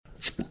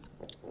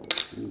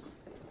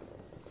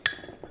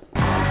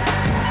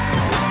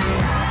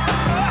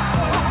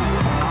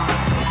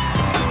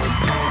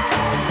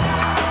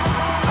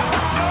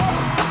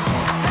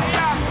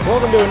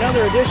welcome to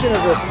another edition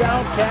of the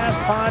Stoutcast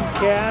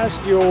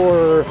podcast.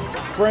 Your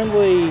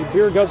friendly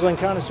beer guzzling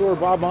connoisseur,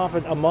 Bob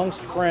Moffat,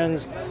 amongst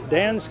friends.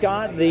 Dan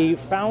Scott, the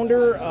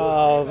founder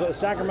of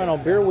Sacramento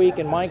Beer Week,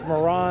 and Mike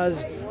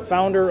Mraz,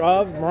 founder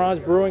of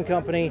Mraz Brewing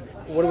Company.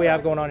 What do we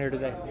have going on here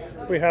today?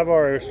 We have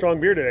our strong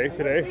beer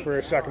today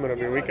for Sacramento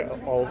Beer Week,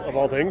 of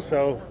all things.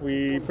 So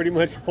we pretty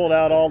much pulled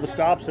out all the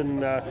stops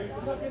and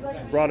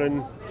brought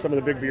in some of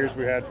the big beers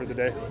we had for the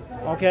day.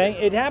 Okay,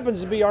 it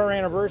happens to be our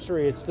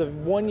anniversary. It's the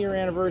 1 year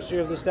anniversary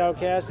of the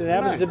Stoutcast. It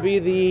happens to be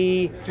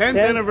the 10th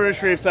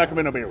anniversary of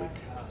Sacramento Beer Week.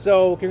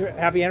 So,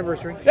 happy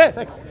anniversary. Yeah,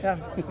 thanks. Yeah,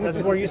 this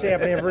is where you say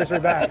happy anniversary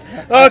back.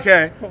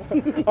 Okay.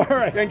 All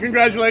right. And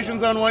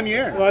congratulations on 1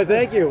 year. Well,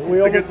 thank you.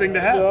 It's a good thing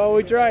to have. Oh,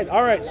 we tried.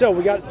 All right, so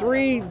we got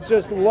three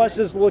just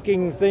luscious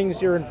looking things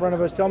here in front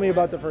of us. Tell me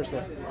about the first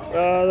one.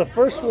 The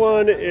first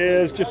one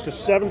is just a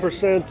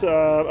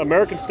 7%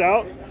 American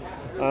Stout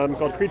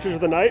called Creatures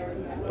of the Night.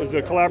 It's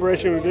a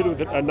collaboration we did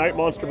with a Night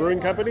Monster Brewing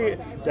Company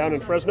down in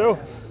Fresno.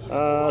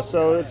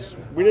 So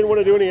we didn't want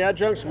to do any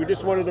adjuncts. We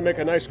just wanted to make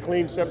a nice,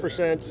 clean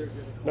 7%,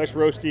 nice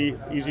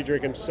roasty, easy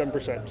drinking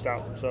 7%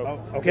 stout.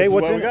 So okay,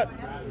 what's what in we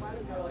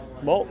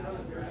got? Malt.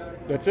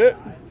 That's it.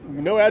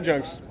 No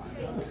adjuncts.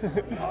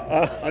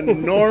 A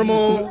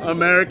normal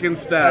American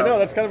stout. I know,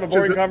 that's kind of a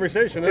boring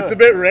conversation. It's a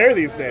bit rare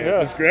these days.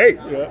 Yeah. It's great.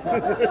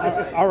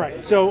 Yeah. All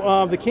right,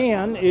 so the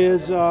can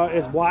is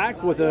it's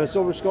black with a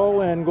silver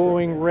skull and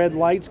glowing red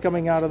lights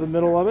coming out of the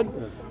middle of it.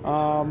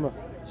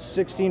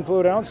 16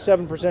 fluid ounce,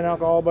 7%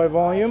 alcohol by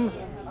volume.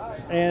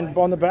 And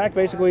on the back,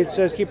 basically, it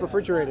says keep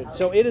refrigerated.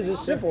 So it is as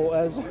simple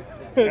as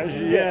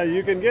Yeah,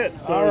 you can get.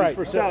 So all right,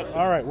 for stout.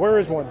 all right, where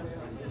is one?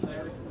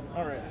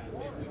 All right.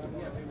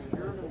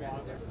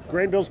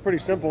 Grain bill's pretty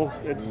simple.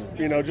 It's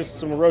just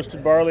some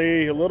roasted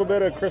barley, a little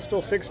bit of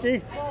Crystal 60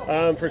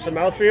 for some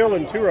mouthfeel,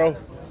 and 2-row.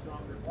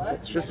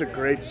 It's just a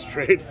great,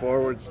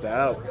 straightforward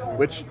stout,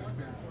 which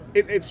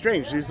it's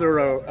strange. These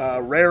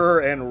are rarer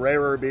and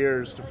rarer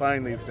beers to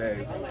find these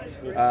days,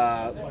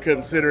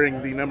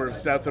 considering the number of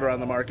stouts that are on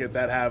the market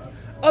that have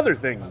other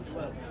things.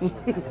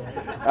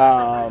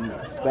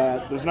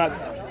 That there's not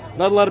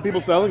a lot of people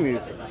selling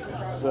these.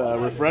 It's a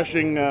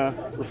refreshing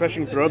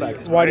throwback.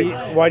 It's Why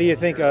great. do you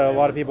think a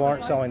lot of people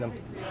aren't selling them?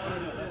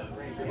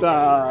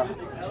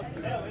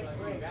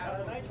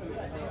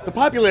 The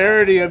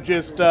popularity of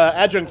just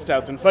adjunct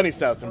stouts and funny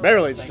stouts and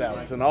barrel-aged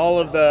stouts and all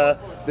of the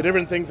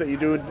different things that you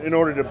do in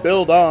order to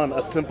build on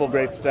a simple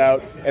great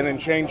stout and then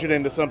change it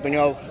into something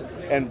else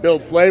and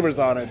build flavors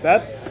on it.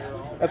 That's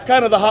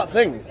kind of the hot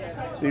thing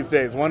these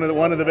days. One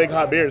of the big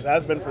hot beers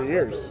has been for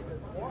years.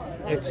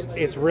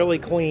 It's really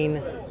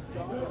clean.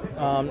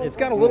 It's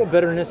got a little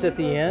bitterness at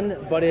the end,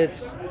 but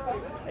it's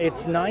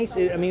nice.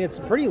 It's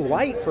pretty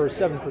light for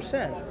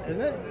 7%,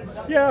 isn't it?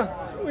 Yeah,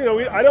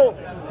 I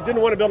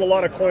didn't want to build a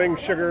lot of cloying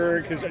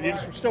sugar because you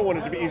just still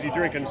wanted it to be easy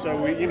drinking.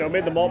 So we,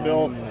 made the malt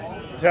bill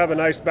to have a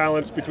nice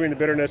balance between the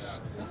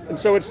bitterness, and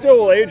so it still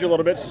will age a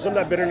little bit. So some of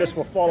that bitterness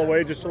will fall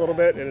away just a little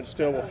bit, and it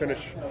still will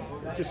finish.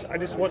 I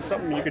just want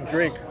something you can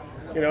drink.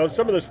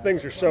 Some of those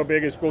things are so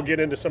big, as we'll get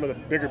into some of the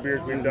bigger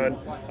beers we've done.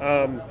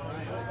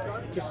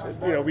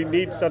 We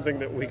need something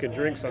that we can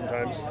drink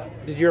sometimes.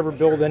 Did you ever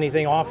build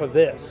anything off of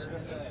this?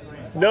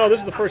 No, this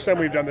is the first time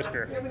we've done this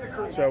beer.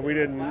 So we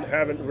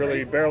haven't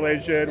really barrel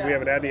aged it. We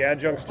haven't added any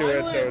adjuncts to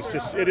it.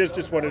 So it is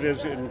just what it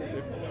is, and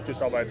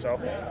just all by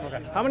itself.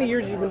 Okay. How many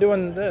years have you been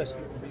doing this?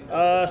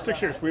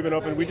 6 years. We've been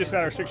open. We just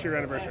had our 6-year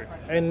anniversary.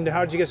 And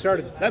how did you get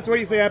started? That's why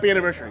you say happy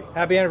anniversary.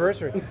 Happy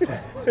anniversary.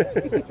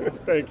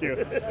 Thank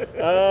you.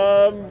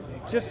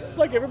 Just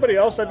like everybody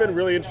else, I've been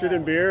really interested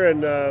in beer,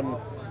 and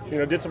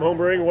did some home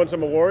brewing, won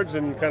some awards,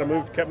 and kind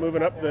of kept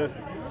moving up.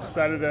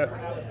 Decided to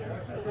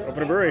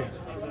open a brewery.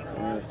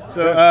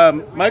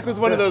 So Mike was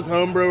one of those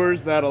home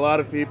brewers that a lot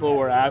of people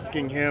were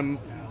asking him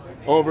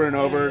over and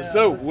over,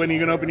 so when are you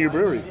going to open your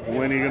brewery?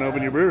 When are you going to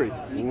open your brewery?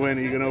 When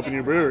are you going to open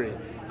your brewery?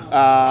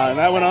 And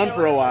that went on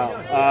for a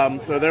while.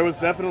 So there was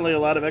definitely a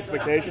lot of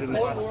expectation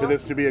for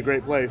this to be a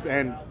great place,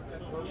 and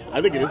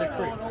I think it is.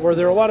 Were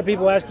there a lot of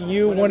people asking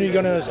you, when are you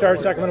going to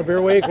start Sacramento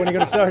Beer Week? When are you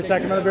going to start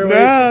Sacramento Beer Week?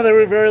 No, there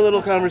were very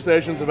little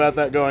conversations about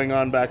that going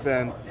on back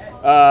then.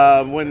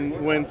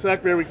 When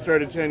Sac Beer Week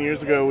started 10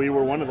 years ago, we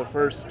were one of the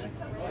first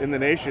in the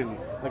nation.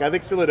 Like, I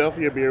think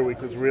Philadelphia Beer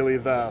Week was really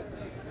the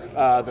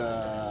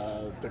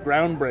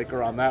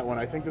groundbreaker on that one.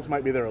 I think this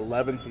might be their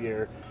 11th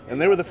year, and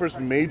they were the first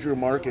major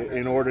market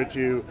in order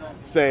to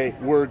say,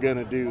 we're going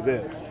to do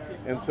this.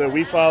 And so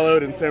we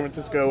followed, and San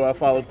Francisco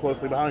followed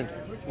closely behind.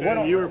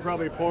 And you were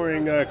probably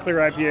pouring clear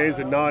IPAs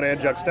and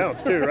non-adjunct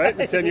stouts too,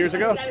 right? 10 years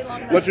ago?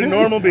 What's your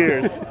normal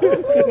beers?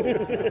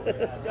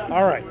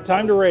 All right,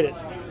 time to rate it.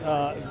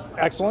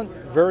 Excellent,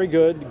 very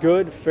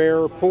good,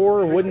 fair,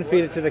 poor, wouldn't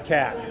feed it to the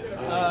cat.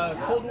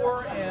 Cold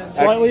War and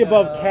Slightly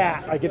above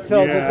cat, I could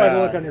tell just by the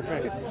look on your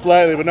face.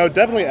 Slightly, but no,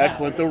 definitely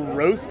excellent. The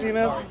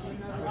roastiness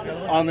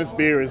on this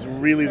beer is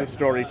really the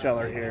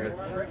storyteller here,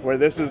 where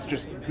this is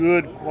just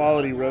good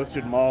quality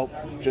roasted malt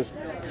just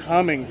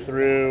coming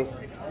through.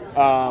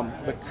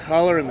 The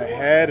color in the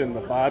head and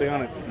the body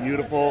on it's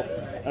beautiful.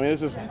 I mean,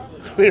 this is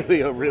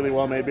clearly a really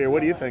well-made beer.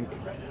 What do you think?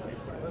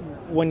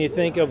 When you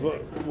think of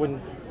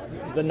when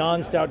the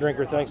non-stout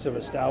drinker thinks of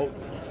a stout,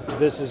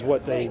 this is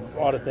what they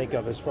ought to think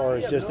of as far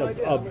as just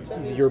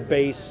your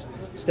base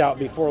stout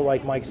before,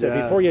 like Mike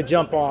said, before you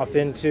jump off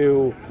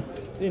into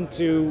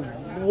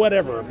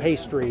whatever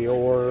pastry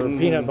or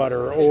peanut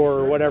butter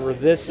or whatever.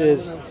 This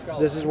is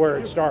where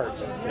it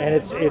starts, and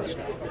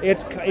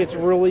it's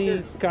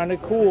really kind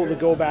of cool to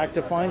go back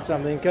to find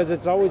something, because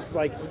it's always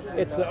like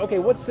okay,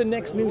 what's the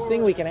next new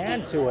thing we can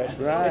add to it?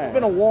 Right. It's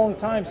been a long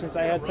time since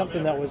I had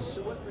something that was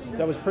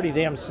pretty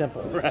damn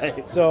simple.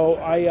 Right. So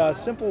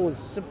simple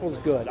is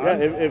good. Yeah,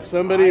 if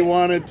somebody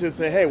wanted to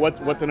say, hey,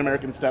 what's an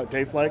American stout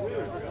taste like?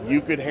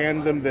 You could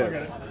hand them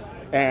this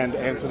and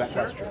answer that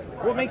question.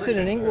 What makes it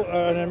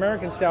an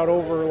American stout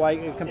over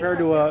compared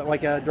to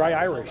a dry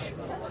Irish?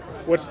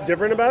 What's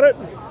different about it?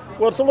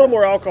 Well, it's a little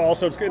more alcohol,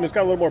 so it's got a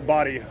little more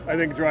body. I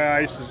think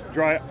dry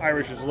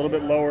Irish is a little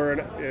bit lower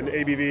in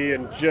ABV,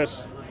 and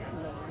just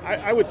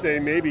I would say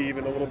maybe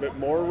even a little bit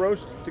more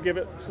roast to give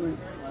it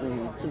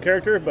some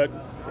character. But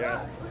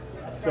yeah,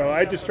 so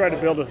I just tried to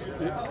build a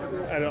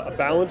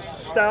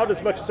balanced stout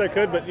as much as I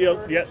could, but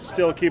yet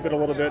still keep it a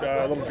little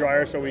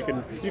drier, so you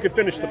can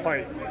finish the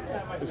pint.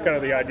 It's kind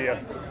of the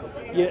idea.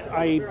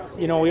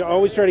 Yeah, we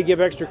always try to give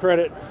extra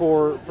credit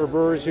for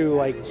brewers who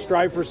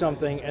strive for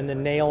something and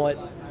then nail it.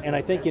 And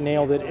I think you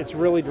nailed it. It's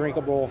really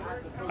drinkable.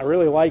 I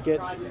really like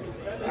it.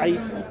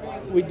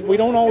 We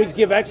don't always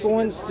give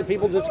excellence to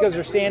people just because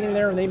they're standing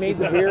there and they made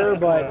the beer,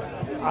 but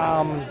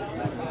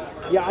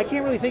I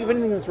can't really think of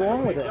anything that's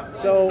wrong with it.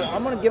 So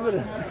I'm going to give it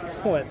an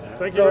excellent.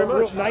 Thank you very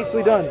much.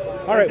 Nicely done.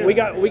 All right, we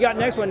got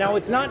next one. Now,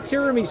 it's not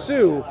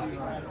tiramisu.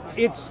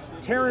 It's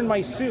tearing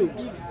my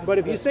suit. But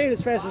if you say it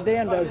as fast as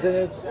Dan does, then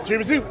it's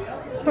Tiramisu.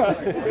 All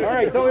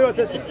right, tell me about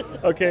this one.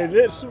 Okay,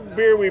 this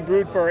beer we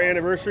brewed for our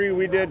anniversary.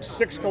 We did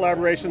 6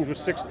 collaborations with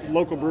 6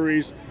 local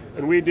breweries,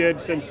 and we did,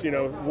 since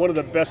one of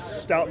the best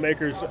stout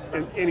makers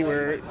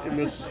anywhere in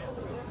this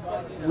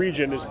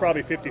region is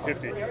probably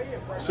 50/50.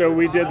 So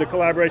we did the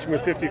collaboration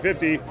with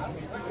 50/50,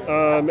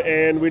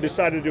 and we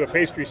decided to do a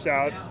pastry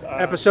stout.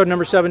 Episode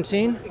number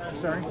 17.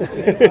 Sorry. Go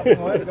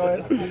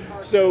ahead.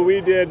 So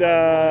we did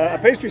a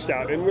pastry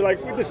stout, and we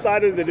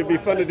decided that it'd be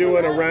fun to do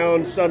it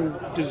around some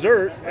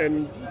dessert,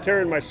 and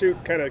tearing my suit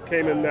kind of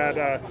came in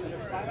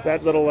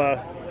that little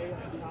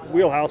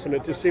wheelhouse, and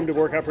it just seemed to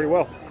work out pretty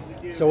well.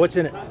 So what's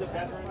in it?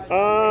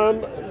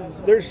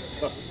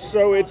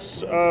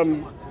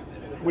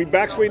 We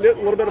back sweetened it,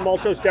 a little bit of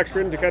maltose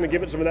dextrin to kind of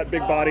give it some of that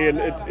big body, and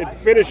it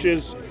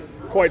finishes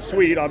quite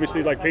sweet,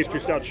 obviously like pastry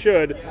stout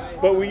should,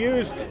 but we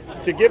used,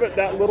 to give it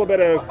that little bit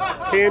of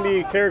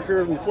candy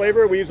character and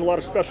flavor, we used a lot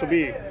of Special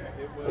B,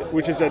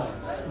 which is a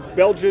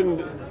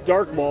Belgian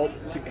dark malt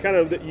to kind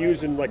of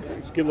use in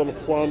get a little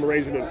plum,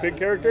 raisin, and fig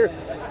character.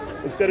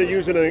 Instead of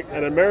using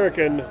an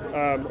American,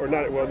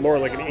 more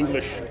like an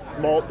English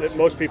malt that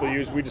most people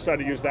use, we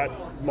decided to use that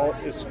malt.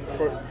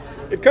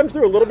 It comes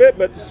through a little bit,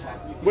 but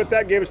what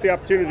that gave us the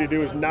opportunity to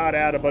do is not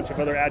add a bunch of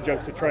other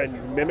adjuncts to try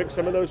and mimic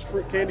some of those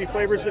fruit candy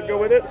flavors that go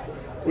with it.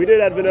 We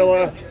did add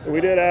vanilla, and we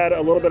did add a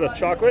little bit of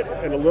chocolate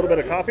and a little bit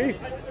of coffee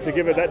to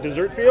give it that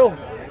dessert feel,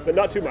 but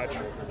not too much.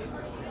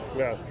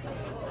 Yeah.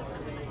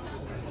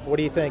 What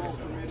do you think?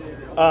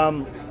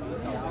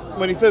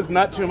 When he says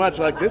not too much,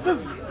 this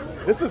is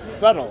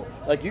subtle.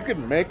 You could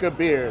make a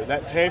beer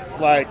that tastes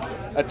like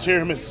a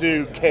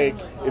tiramisu cake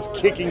is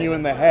kicking you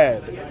in the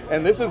head,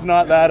 and this is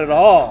not that at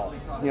all.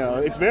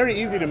 It's very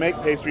easy to make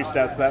pastry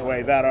stouts that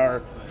way, that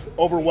are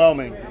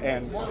overwhelming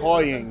and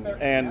cloying,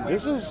 and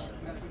this is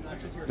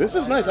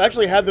nice. I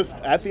actually had this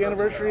at the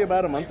anniversary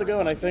about a month ago,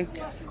 and I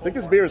think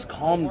this beer has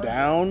calmed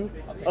down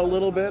a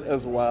little bit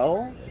as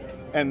well,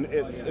 and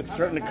it's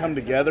starting to come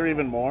together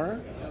even more.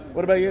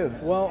 What about you?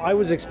 Well, I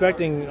was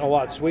expecting a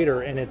lot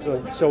sweeter, and it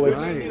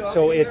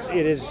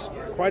is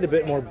quite a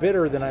bit more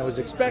bitter than I was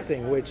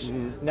expecting, which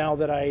now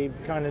that I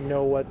kind of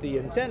know what the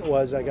intent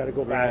was, I got to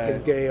go back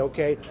and go,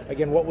 okay,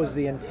 again, what was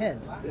the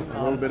intent?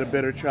 A little bit of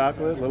bitter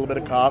chocolate, a little bit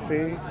of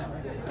coffee.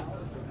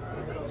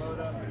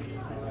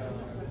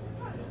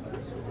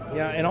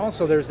 Yeah, and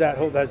also there's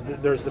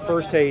there's the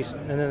first taste,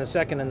 and then the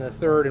second and the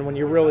third, and when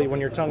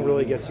your tongue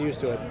really gets used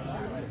to it,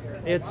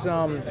 it's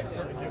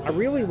I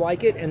really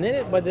like it, and then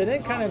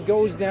it kind of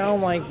goes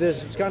down like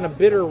this kind of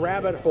bitter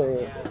rabbit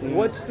hole.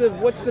 What's the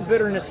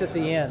bitterness at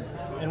the end,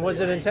 and was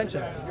it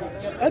intentional?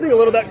 I think a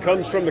little of that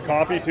comes from the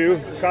coffee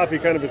too. Coffee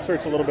kind of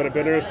inserts a little bit of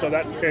bitterness, so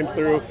that came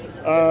through.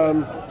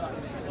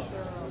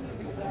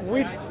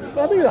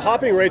 I think the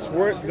hopping rates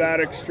weren't that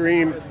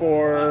extreme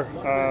for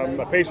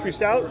a pastry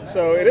stout,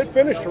 so it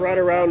finished right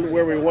around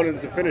where we wanted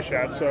it to finish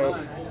at. So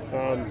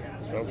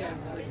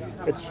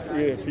it's,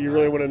 if you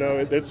really want to know,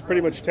 it's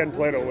pretty much 10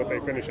 Plato what they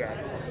finish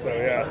at. So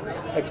yeah,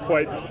 that's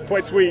quite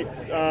sweet.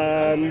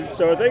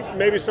 So I think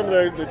maybe some of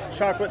the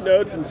chocolate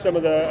notes and some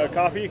of the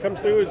coffee comes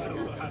through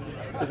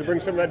as it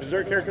brings some of that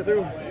dessert character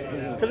through.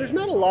 Because there's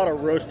not a lot of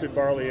roasted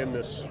barley in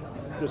this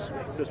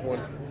one.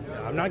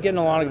 I'm not getting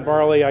a lot of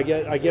barley.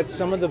 I get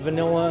some of the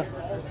vanilla.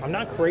 I'm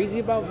not crazy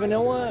about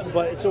vanilla,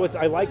 but so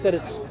I like that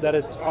it's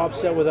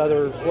offset with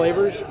other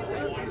flavors.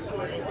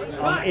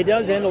 It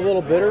does end a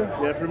little bitter.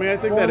 Yeah, for me, I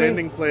think that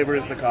ending flavor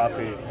is the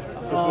coffee.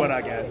 That's what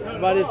I get.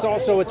 But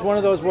it's one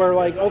of those where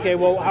like, okay,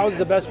 well, how's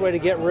the best way to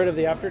get rid of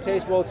the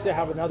aftertaste? Well, it's to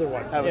have another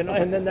one,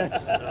 and then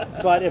that's.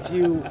 But if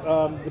you,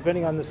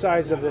 depending on the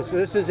size of this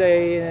is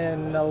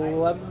an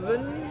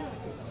 11.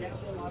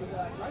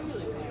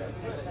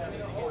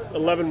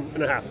 11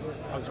 and a half.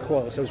 I was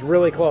close. I was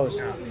really close.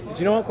 Do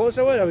you know how close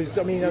I was?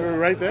 I You were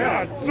right there.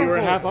 God, so you were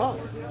close. half off.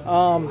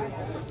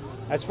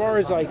 As far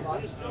as like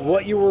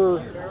what you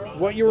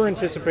were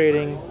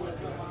anticipating,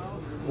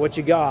 what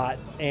you got,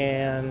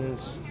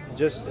 and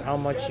just how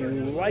much you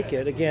like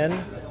it.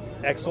 Again,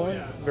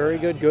 excellent, very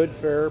good,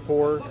 fair,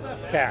 poor,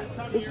 cat.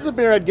 This is a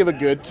beer I'd give a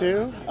good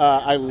to.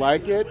 I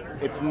like it.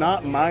 It's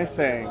not my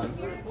thing.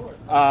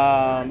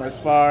 As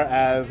far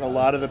as a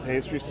lot of the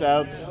pastry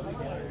stouts,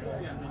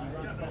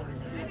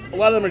 a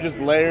lot of them are just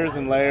layers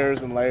and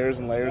layers and layers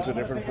and layers of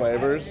different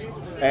flavors,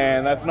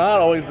 and that's not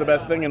always the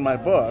best thing in my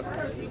book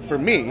for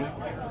me.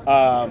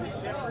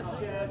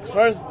 As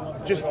far as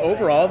just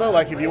overall though,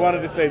 like if you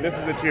wanted to say this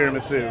is a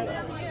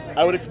tiramisu,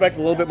 I would expect a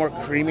little bit more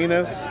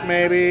creaminess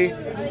maybe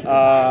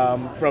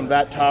from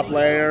that top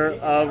layer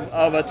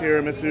of a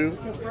tiramisu.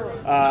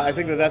 I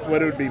think that's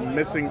what it would be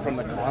missing from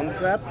the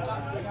concept,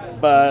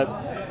 but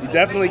you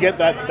definitely get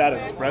that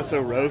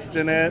espresso roast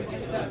in it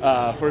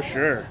for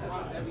sure.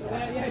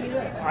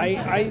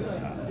 I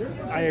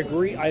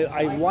agree.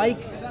 I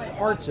like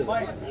parts of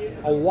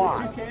it a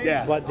lot.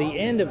 Yeah. But the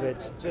end of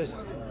it's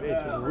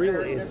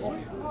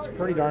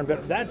pretty darn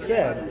good. That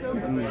said,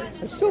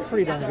 it's still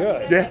pretty darn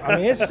good. Yeah. I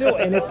mean, it's still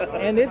and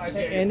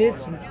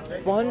it's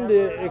fun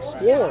to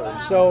explore.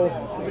 So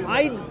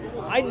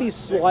I'd be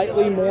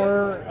slightly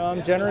more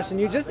generous than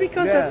you, just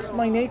because that's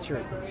my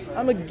nature.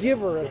 I'm a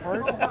giver at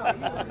heart.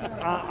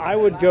 I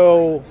would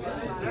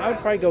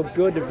probably go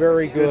good to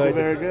very good. Good to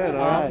very good.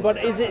 All right.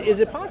 But is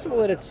it possible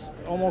that it's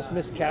almost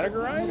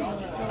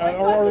miscategorized,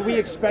 or are we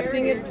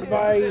expecting it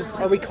by?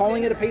 Are we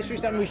calling it a pastry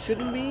stout and we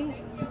shouldn't be?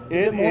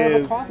 Is it more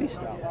of a coffee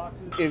stout?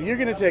 If you're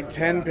going to take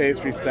 10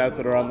 pastry stouts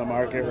that are on the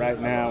market right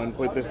now and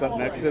put this up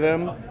next to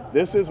them,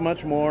 this is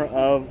much more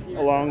of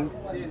along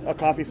a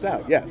coffee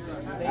stout.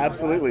 Yes,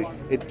 absolutely.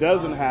 It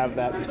doesn't have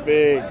that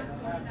big,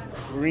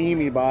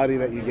 creamy body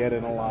that you get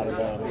in a lot of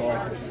them,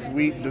 like the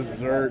sweet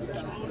dessert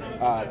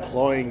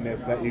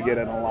cloyingness that you get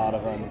in a lot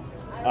of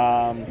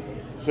them.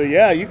 So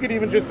yeah, you could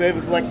even just say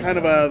this is like kind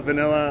of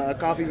a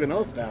coffee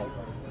vanilla stout.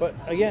 But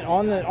again,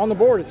 on the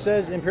board it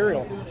says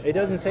Imperial. It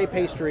doesn't say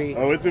pastry.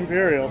 Oh, it's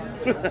Imperial.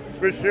 That's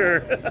for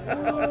sure.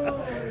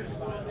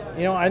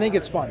 I think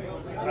it's fun.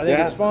 I think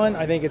it's fun.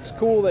 I think it's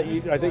cool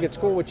I think it's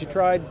cool what you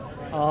tried.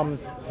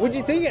 Would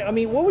you think? I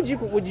mean, what would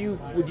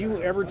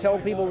you ever tell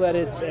people that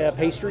it's a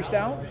pastry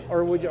stout,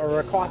 or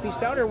a coffee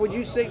stout, or would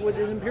you say was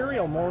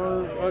Imperial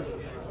more a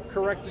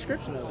correct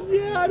description of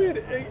it? Yeah, I mean,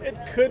 it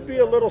could be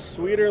a little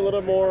sweeter, a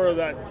little more of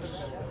that.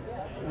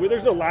 Well,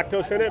 there's no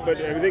lactose in it, but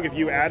I think if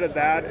you added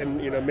that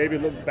and maybe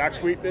back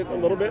sweeten it a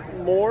little bit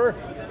more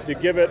to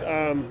give it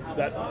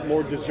that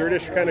more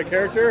dessertish kind of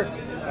character,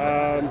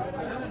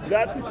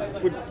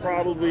 that would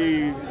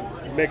probably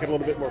make it a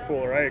little bit more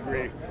fuller. I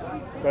agree,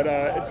 but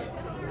it's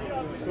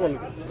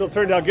still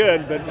turned out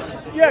good. But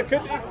yeah,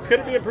 could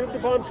it be improved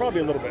upon?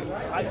 Probably a little bit.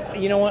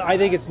 You know what? I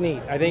think it's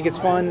neat. I think it's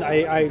fun.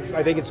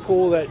 I think it's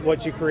cool that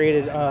what you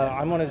created.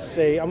 I'm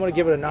gonna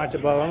give it a notch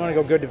above. I'm gonna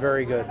go good to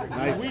very good.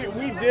 Nice.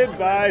 We did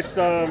buy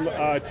some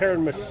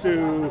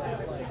tiramisu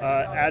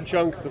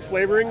adjunct, the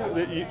flavoring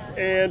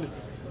and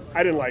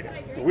I didn't like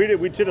it.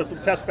 We did a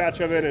test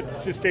batch of it. It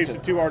just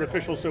tasted too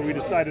artificial, so we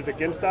decided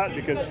against that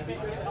because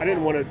I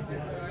didn't want to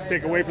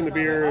take away from the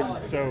beer,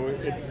 and so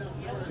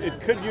it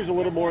could use a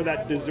little more of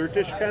that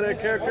dessertish kind of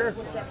character,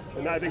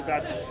 and I think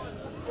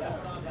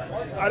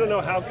I don't know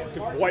how to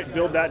quite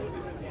build that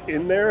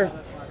in there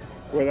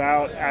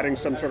without adding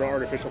some sort of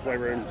artificial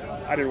flavor, and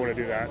I didn't want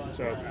to do that.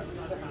 So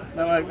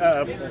Now,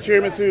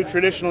 tiramisu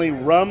traditionally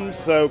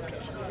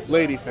rum-soaked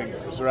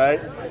ladyfingers, right?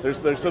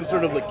 There's some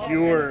sort of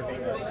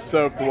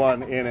liqueur-soaked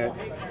one in it.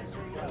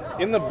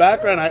 In the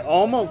background, I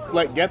almost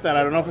get that.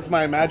 I don't know if it's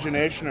my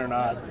imagination or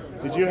not.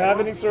 Did you have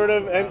any sort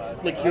of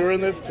liqueur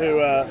in this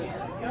to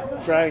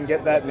try and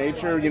get that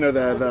nature?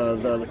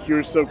 The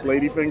liqueur-soaked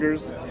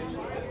ladyfingers.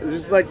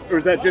 Just or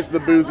is that just the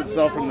booze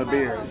itself from the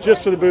beer?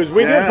 just for the booze,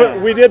 we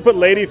did put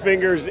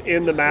ladyfingers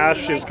in the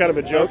mash as kind of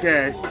a joke.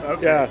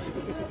 Okay.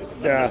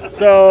 Yeah.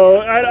 So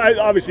I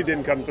obviously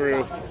didn't come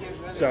through.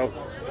 So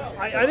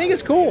I think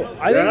it's cool.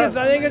 I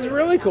think it's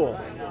really cool.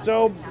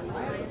 So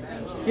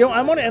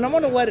I'm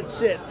gonna let it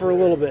sit for a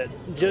little bit.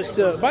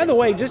 By the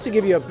way, just to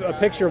give you a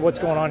picture of what's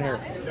going on here,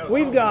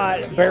 we've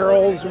got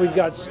barrels, we've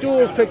got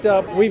stools picked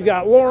up, we've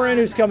got Lauren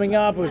who's coming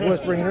up, who's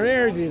whispering in her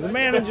ear. He's the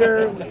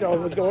manager. We tell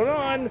him what's going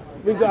on.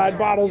 We've got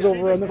bottles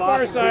over on the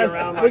far side.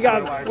 We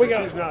got we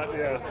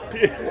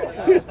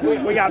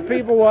got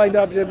people lined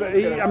up.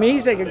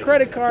 He's taking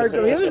credit cards.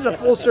 This is a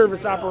full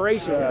service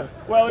operation.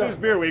 Well, it is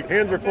beer week.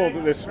 Hands are full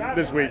this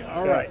week.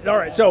 All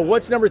right. So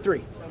what's number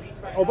 3?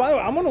 Oh, by the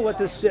way, I'm going to let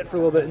this sit for a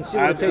little bit and see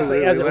what it tastes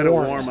like as it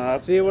warms. Warm up.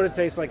 See what it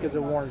tastes like as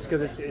it warms,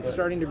 because it's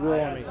starting to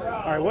grow on me.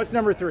 All right, what's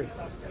number 3?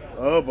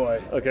 Oh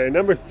boy. Okay,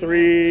 number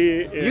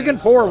 3 is... You can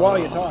pour while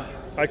you talk.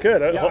 I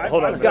could.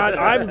 Hold on.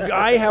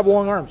 I have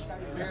long arms.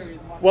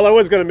 Well, I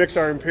was going to mix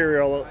our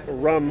Imperial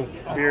rum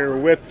beer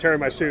with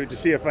Tiramisu to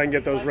see if I can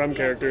get those rum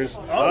characters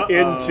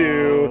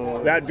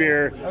into that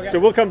beer. Okay. So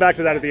we'll come back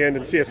to that at the end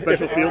and see if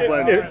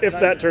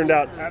that turned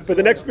out. Absolutely. But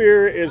the next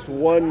beer is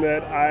one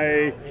that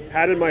I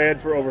had in my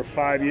head for over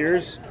 5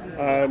 years.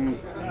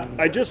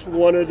 I just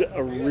wanted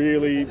a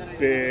really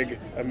big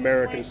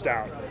American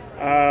stout.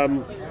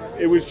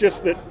 It was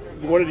just that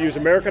we wanted to use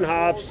American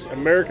hops,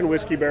 American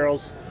whiskey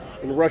barrels,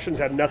 and the Russians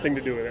had nothing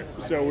to do with it.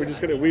 So we was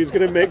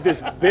gonna make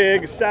this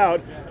big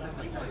stout.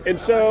 And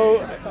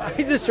so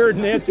I just heard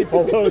Nancy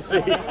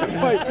Pelosi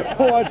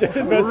watch an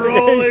investigation.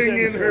 Rolling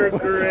in her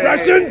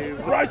grave.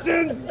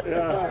 Russians.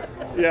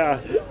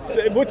 Yeah.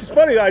 So, which is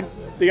funny.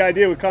 The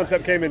idea with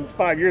concept came in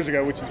 5 years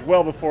ago, which is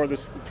well before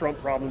the Trump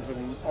problems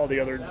and all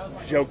the other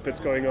joke that's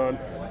going on.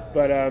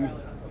 But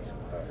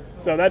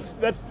so that's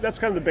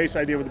kind of the base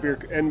idea with the beer,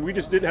 and we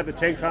just didn't have the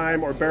tank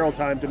time or barrel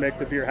time to make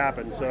the beer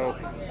happen. So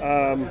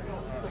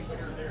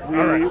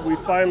we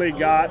finally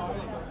got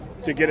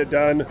to get it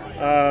done.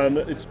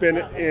 It's been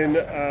in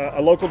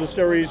a local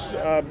distillery's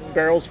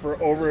barrels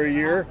for over a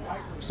year,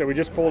 so we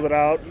just pulled it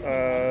out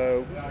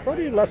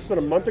probably less than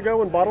a month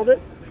ago and bottled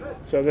it.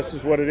 So this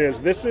is what it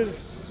is. This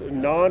is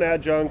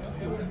non-adjunct,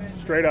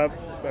 straight up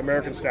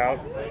American stout,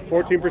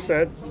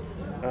 14%.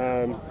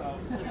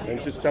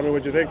 And just tell me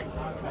what you think.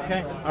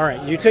 Okay. All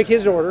right. You take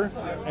his order,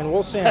 and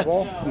we'll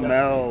sample.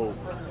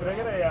 Smells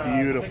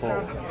beautiful.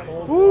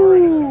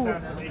 Woo!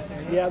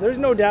 Yeah, there's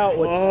no doubt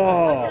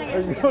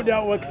there's no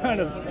doubt what kind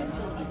of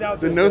stout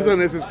the this nose is. on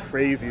this is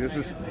crazy.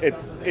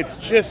 It's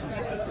just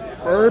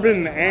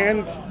bourbon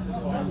and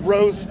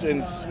roast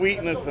and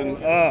sweetness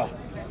and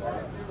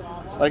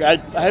like I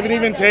haven't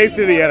even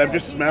tasted it yet. I'm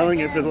just smelling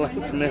it for the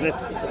last minute.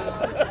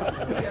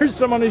 There's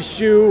some on his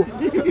shoe.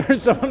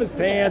 There's some on his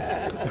pants.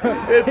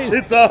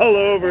 It's all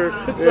over.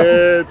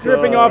 It's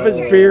dripping off his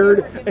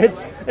beard.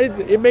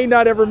 It may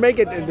not ever make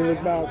it into his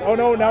mouth. Oh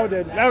no, now it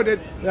did.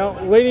 Now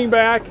leaning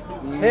back,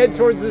 head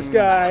towards the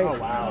sky.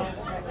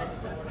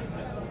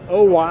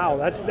 Oh wow.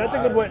 That's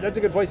a good way. That's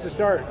a good place to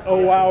start. Oh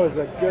wow is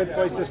a good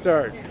place to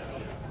start.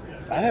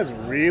 That has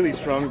really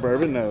strong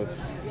bourbon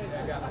notes.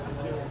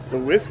 The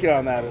whiskey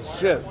on that is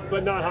just...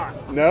 But not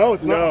hot. No,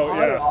 it's not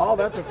hot at all.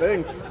 That's the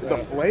thing. The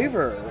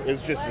flavor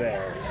is just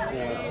there.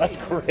 That's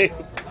great.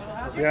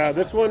 Yeah,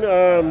 this one,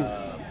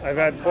 I've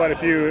had quite a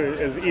few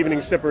as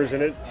evening sippers,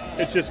 and it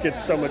just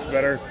gets so much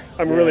better.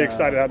 I'm really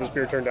excited how this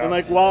beer turned out. And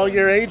like while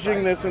you're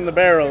aging this in the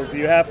barrels,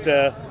 you have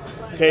to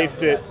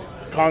taste it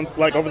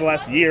like over the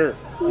last year.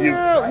 We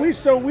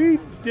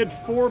did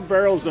 4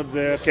 barrels of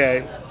this.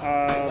 Okay.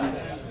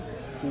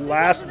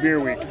 Last beer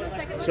week.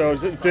 So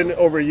it's been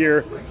over a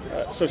year.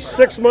 So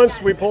 6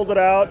 months we pulled it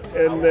out,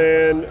 and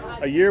then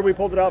a year we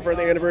pulled it out for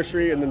the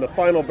anniversary, and then the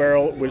final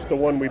barrel was the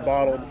one we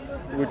bottled,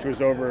 which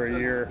was over a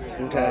year.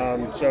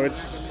 Okay. So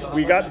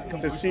we got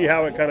to see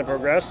how it kind of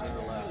progressed,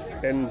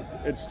 and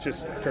it's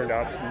just turned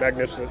out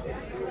magnificent.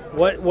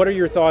 What are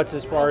your thoughts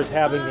as far as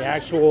having the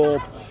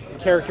actual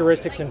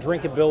characteristics and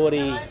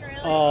drinkability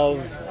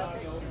of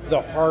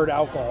the hard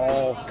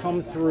alcohol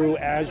come through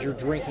as you're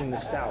drinking the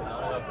stout?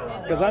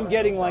 Because I'm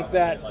getting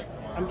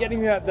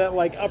that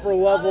like upper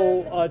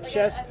level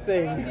chest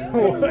thing,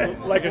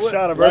 like a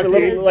shot of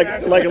bourbon, like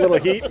a little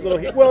heat.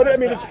 Well, I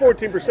mean it's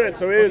 14%,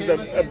 so it is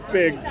a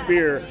big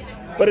beer,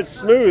 but it's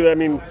smooth. I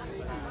mean,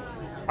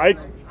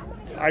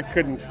 I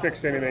couldn't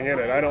fix anything in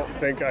it. I don't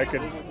think I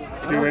could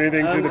do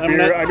anything to the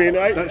beer.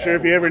 I'm not sure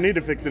if you ever need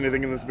to fix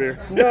anything in this beer.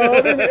 No,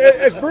 I mean,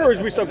 as brewers,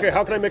 we say, okay,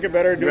 how can I make it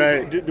better?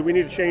 Do we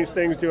need to change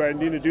things? Do I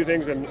need to do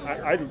things? And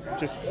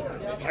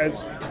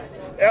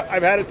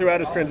I've had it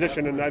throughout its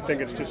transition, and I think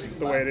it's just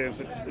the way it is.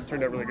 It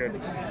turned out really good.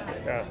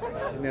 Yeah.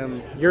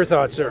 Your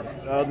thoughts, sir?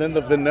 Then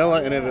the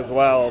vanilla in it as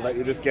well that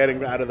you're just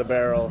getting out of the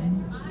barrel.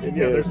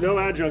 There's no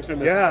adjuncts in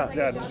this.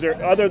 Yeah.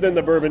 Other than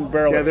the bourbon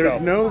barrel itself.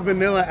 There's no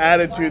vanilla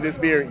added to this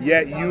beer,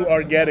 yet you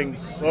are getting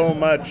so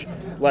much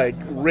like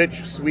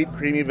rich, sweet,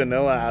 creamy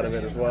vanilla out of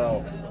it as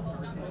well.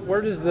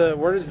 Where does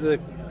the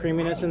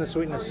creaminess and the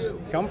sweetness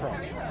come from?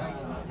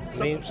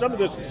 Some of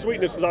the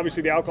sweetness is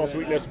obviously the alcohol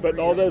sweetness, but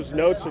all those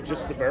notes are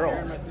just the barrel,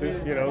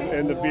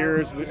 and the beer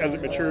as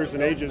it matures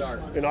and ages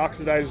and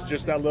oxidizes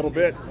just that little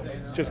bit,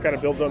 just kind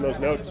of builds on those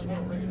notes.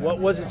 What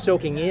was it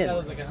soaking in?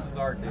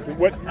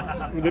 What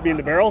would it be in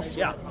the barrels?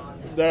 Yeah.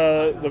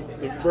 The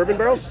bourbon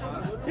barrels?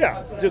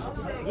 Yeah, just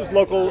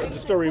local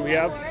distillery we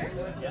have.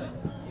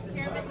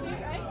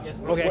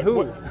 Okay,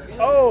 who?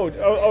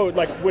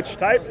 Like which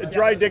type?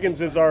 Dry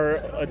Dickens is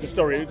our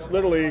distillery. It's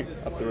literally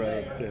Up the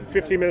road.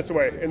 15 minutes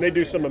away, and they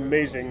do some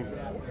amazing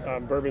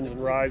bourbons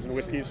and ryes and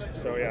whiskeys.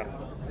 So yeah.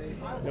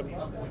 Yep.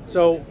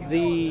 So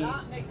the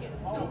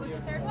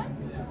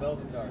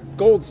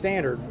gold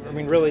standard, I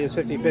mean, really is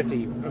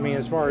 50-50. I mean,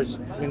 as far as,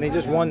 I mean, they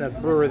just won the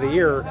Brewer of the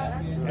Year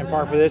and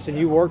par for this, and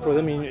you worked with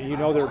them, you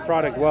know their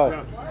product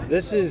well.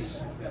 This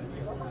is,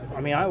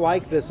 I mean, I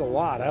like this a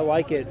lot. I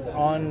like it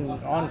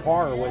on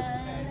par with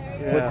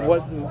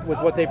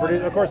what they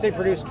produce. Of course, they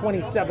produce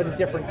 27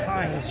 different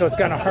kinds, so it's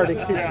kind of hard to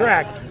keep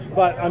track.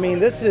 But I mean,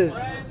 this is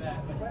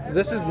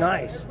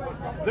nice.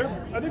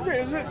 I think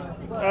there isn't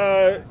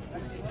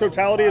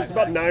totality is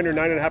about 9 or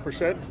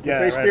 9.5%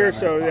 base right beer. on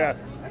So yeah,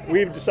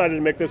 we've decided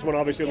to make this one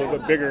obviously a little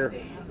bit bigger.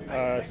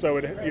 So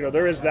it,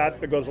 there is that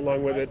goes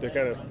along with it to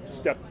kind of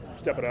step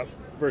it up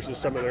versus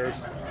some of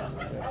theirs.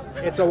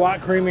 It's a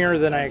lot creamier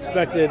than I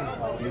expected.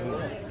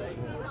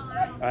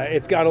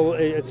 It's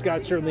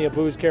got certainly a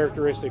booze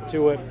characteristic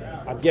to it.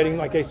 I'm getting,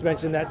 like I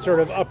mentioned, that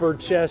sort of upper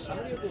chest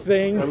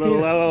thing. A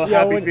little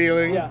happy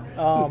feeling.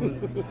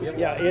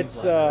 Yeah,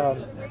 it's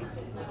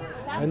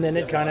and then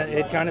it kind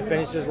of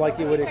finishes like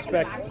you would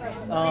expect,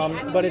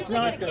 but it's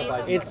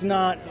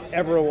not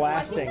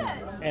everlasting,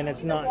 and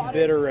it's not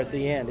bitter at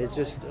the end. It's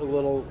just a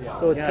little,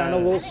 so it's kind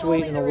of a little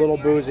sweet and a little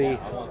boozy.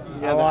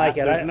 I like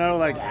it. There's no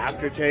like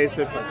aftertaste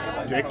that's like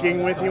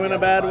sticking with you in a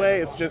bad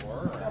way. It's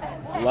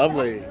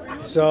lovely.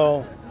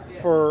 So,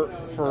 for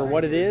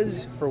what it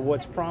is, for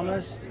what's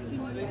promised,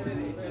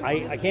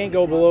 I can't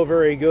go below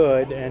very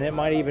good, and it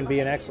might even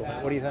be an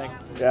excellent. What do you think?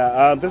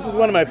 Yeah, this is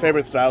one of my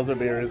favorite styles of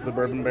beer, is the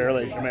Bourbon Barrel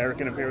Aged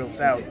American Imperial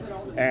Stout.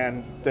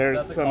 And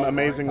there's some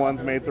amazing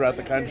ones made throughout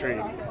the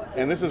country,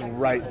 and this is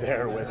right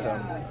there with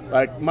them.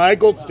 Like, my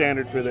gold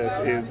standard for this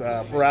is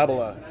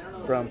Parabola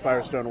from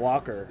Firestone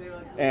Walker,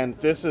 and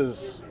this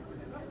is,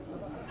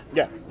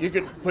 yeah, you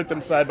could put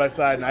them side by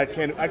side, and I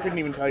couldn't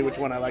even tell you which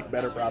one I like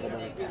better,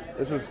 probably.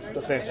 This is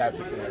a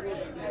fantastic beer.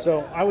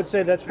 So I would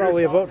say that's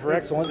probably a vote for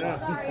excellent.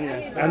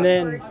 And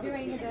then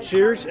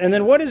cheers. And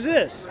then what is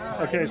this?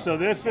 Okay, so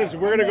we're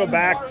going to go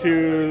back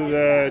to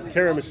the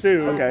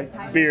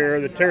tiramisu beer,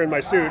 the Tear in My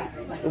Suit.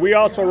 We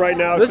also right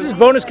now... This is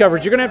bonus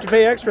coverage. You're going to have to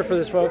pay extra for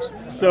this, folks.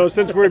 So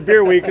since we're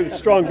Beer Week, it's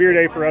Strong Beer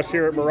Day for us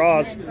here at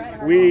Miraz,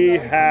 we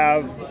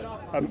have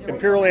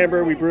Imperial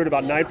Amber. We brewed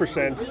about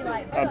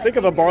 9%. Think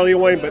of a barley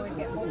wine, but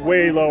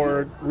way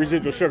lower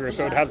residual sugar,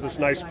 so it has this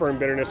nice firm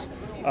bitterness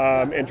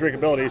and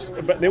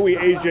drinkability. But then we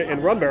age it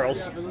in rum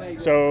barrels.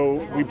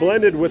 So we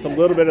blended with a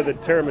little bit of the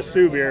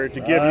tiramisu beer to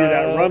give you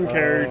that rum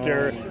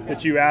character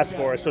that you asked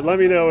for. So let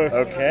me know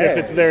if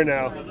it's there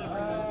now.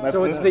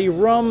 So it's the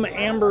rum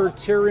amber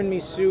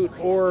tiramisu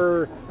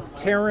or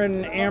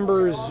Terran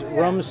Amber's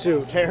rum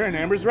suit. Terran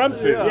Amber's rum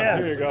suit. Yeah,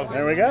 yes. There you go.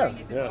 There we go.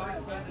 Yeah.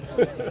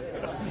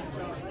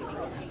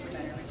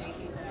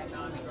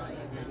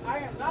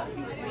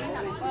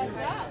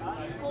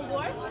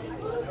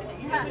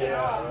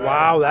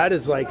 Wow, that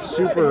is like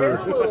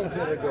super.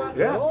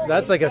 Yeah.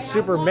 That's like a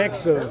super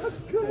mix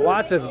of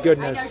lots of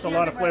goodness. There's a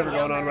lot of flavor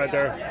going on right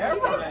there.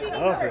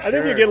 Oh, for sure. I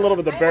think you get a little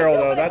bit of the barrel,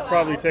 though. That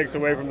probably takes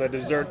away from the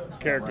dessert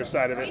character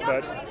side of it.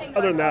 But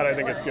other than that, I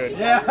think it's good.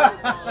 Yeah,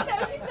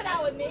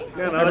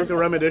 and I like the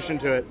rum addition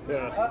to it.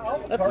 Yeah.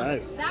 That's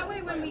nice. That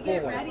way, when we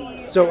get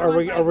ready. So are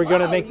we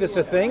going to make this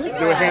a thing? Do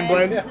a hand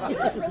blend?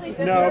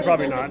 No,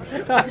 probably not.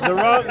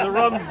 The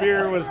rum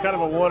beer was kind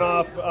of a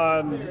one-off.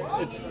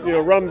 It's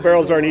rum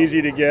barrels aren't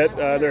easy to get.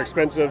 They're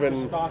expensive,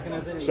 and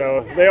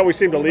so they always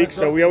seem to leak.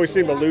 So we always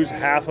seem to lose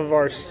half of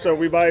our. So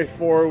we buy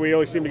 4. We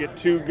always seem to get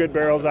 2 good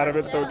barrels out of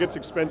it. So it gets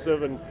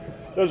expensive, and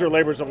those are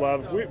labors of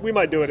love. We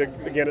might do it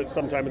again at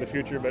some time in the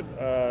future, but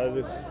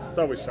it's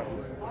always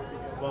something.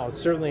 Well, it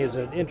certainly is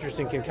an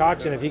interesting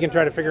concoction. If you can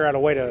try to figure out a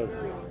way to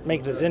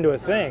make this into a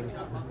thing,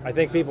 I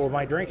think people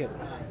might drink it.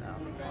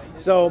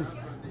 So,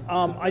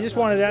 I just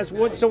wanted to ask,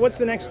 what's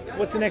the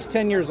next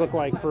 10 years look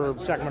like for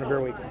Sacramento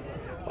Beer Week?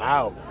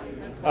 Wow.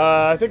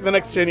 I think the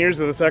next 10 years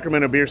of the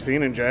Sacramento beer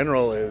scene in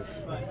general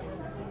is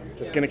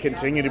just going to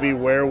continue to be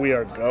where we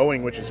are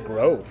going, which is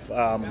growth.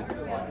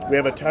 We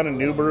have a ton of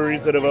new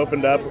breweries that have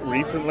opened up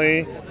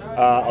recently.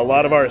 A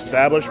lot of our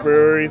established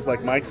breweries,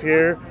 like Mike's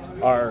here,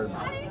 are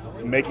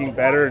making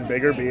better and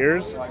bigger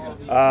beers.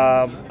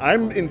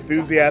 I'm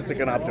enthusiastic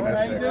and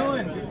optimistic.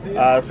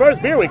 As far as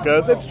Beer Week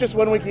goes, it's just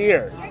 1 week a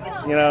year.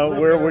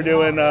 We're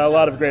doing a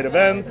lot of great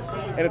events,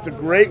 and it's a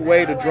great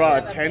way to draw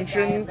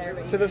attention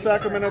to the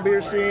Sacramento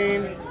beer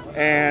scene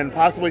and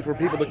possibly for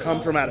people to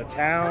come from out of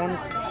town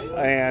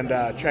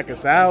and check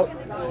us out.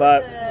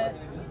 But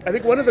I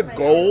think one of the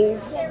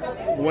goals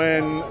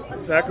when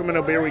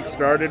Sacramento Beer Week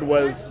started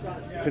was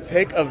to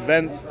take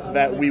events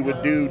that we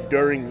would do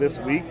during this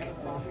week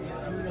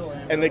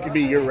and they could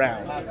be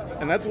year-round.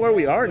 And that's where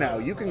we are now.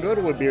 You can go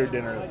to a beer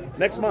dinner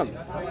next month.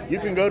 You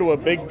can go to a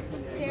big,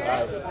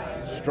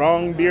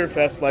 strong beer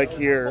fest like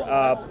here.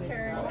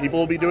 people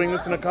will be doing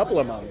this in a couple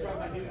of months.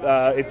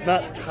 It's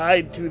not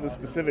tied to the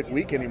specific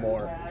week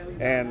anymore.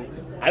 And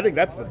I think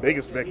that's the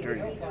biggest victory,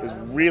 is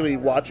really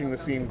watching the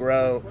scene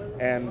grow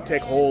and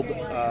take hold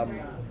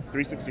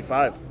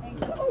 365.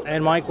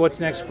 And Mike, what's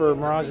next for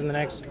Mirage in the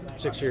next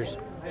 6 years?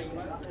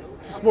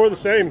 Just more of the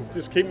same.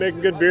 Just keep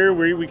making good beer.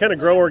 We kind of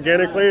grow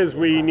organically as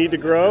we need to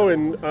grow,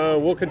 and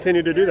we'll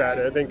continue to do that.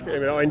 I think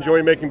I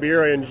enjoy making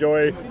beer. I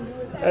enjoy,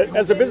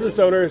 as a business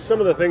owner,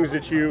 some of the things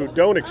that you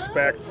don't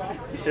expect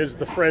is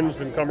the friends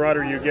and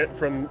camaraderie you get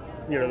from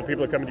the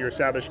people that come into your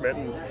establishment,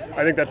 and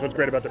I think that's what's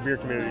great about the beer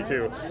community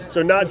too.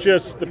 So not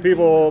just the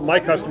people, my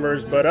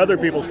customers, but other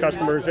people's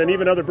customers and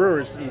even other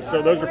brewers. And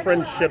so those are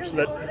friendships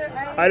that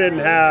I didn't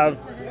have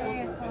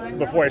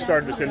before I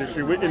started this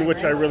industry, in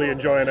which I really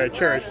enjoy, and I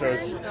cherish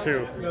those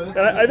too. And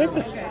I think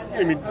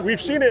we've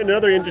seen it in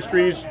other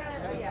industries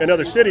in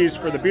other cities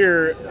for the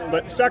beer,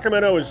 but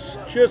Sacramento is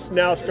just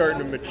now starting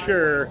to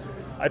mature.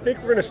 I think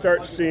we're going to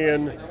start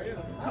seeing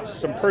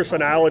some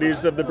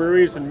personalities of the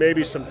breweries and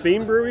maybe some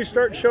theme breweries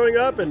start showing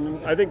up,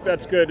 and I think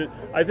that's good.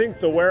 I think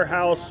the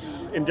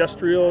warehouse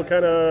industrial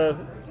kind of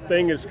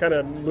thing is kind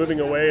of moving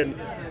away, and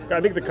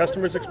I think the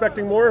customer's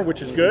expecting more,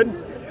 which is good.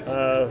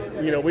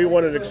 We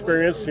want an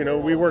experience.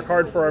 We work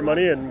hard for our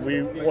money, and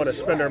we want to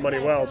spend our money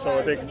well. So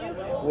I think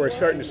we're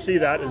starting to see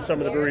that in some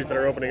of the breweries that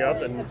are opening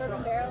up, and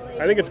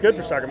I think it's good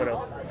for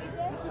Sacramento.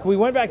 We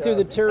went back through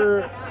the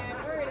Terror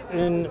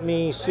in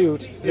Me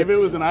suit. If it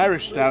was an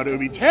Irish stout, it would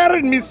be Terror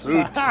in Me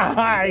suit.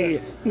 Hi,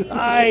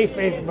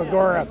 Faith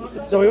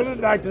Magora. So we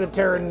went back to the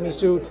Terror in Me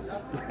suit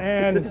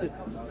and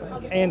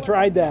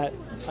tried that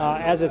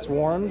as it's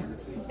warmed.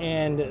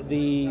 And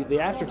the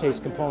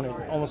aftertaste component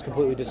almost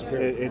completely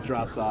disappeared. It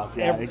drops off.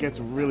 Yeah, it gets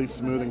really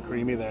smooth and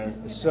creamy there.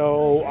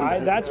 So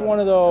that's one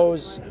of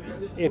those.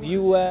 If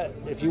you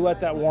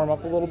let that warm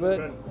up a little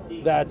bit,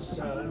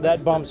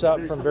 that bumps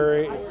up from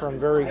very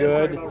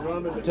good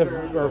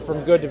to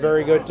from good to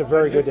very good to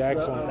very good to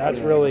excellent. That's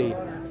really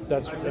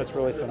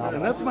phenomenal.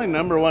 And that's my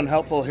number one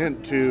helpful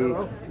hint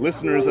to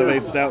listeners of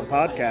a stout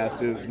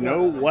podcast: is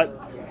know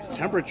what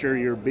temperature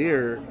your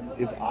beer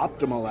is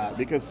optimal at,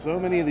 because so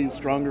many of these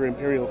stronger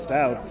imperial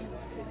stouts,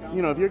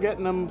 if you're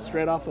getting them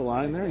straight off the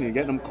line there and you're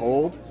getting them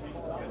cold,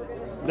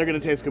 they're going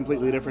to taste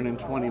completely different in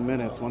 20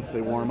 minutes once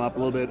they warm up a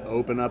little bit,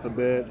 open up a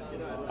bit.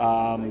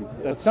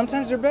 But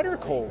sometimes they're better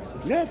cold.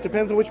 Yeah, it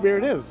depends on which beer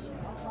it is.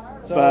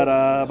 So, but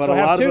so a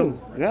have lot two.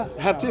 of them,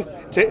 have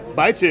two.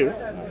 Buy two,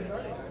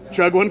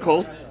 chug one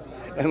cold,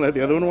 and let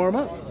the other one warm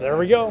up. There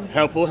we go.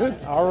 Helpful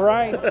hint. All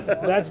right.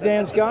 That's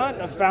Dan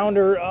Scott,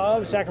 founder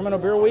of Sacramento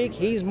Beer Week.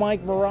 He's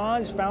Mike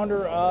Miraz,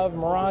 founder of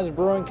Miraz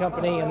Brewing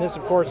Company. And this,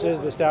 of course,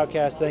 is the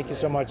Stoutcast. Thank you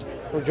so much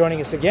for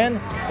joining us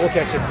again. We'll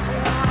catch you next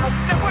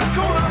time.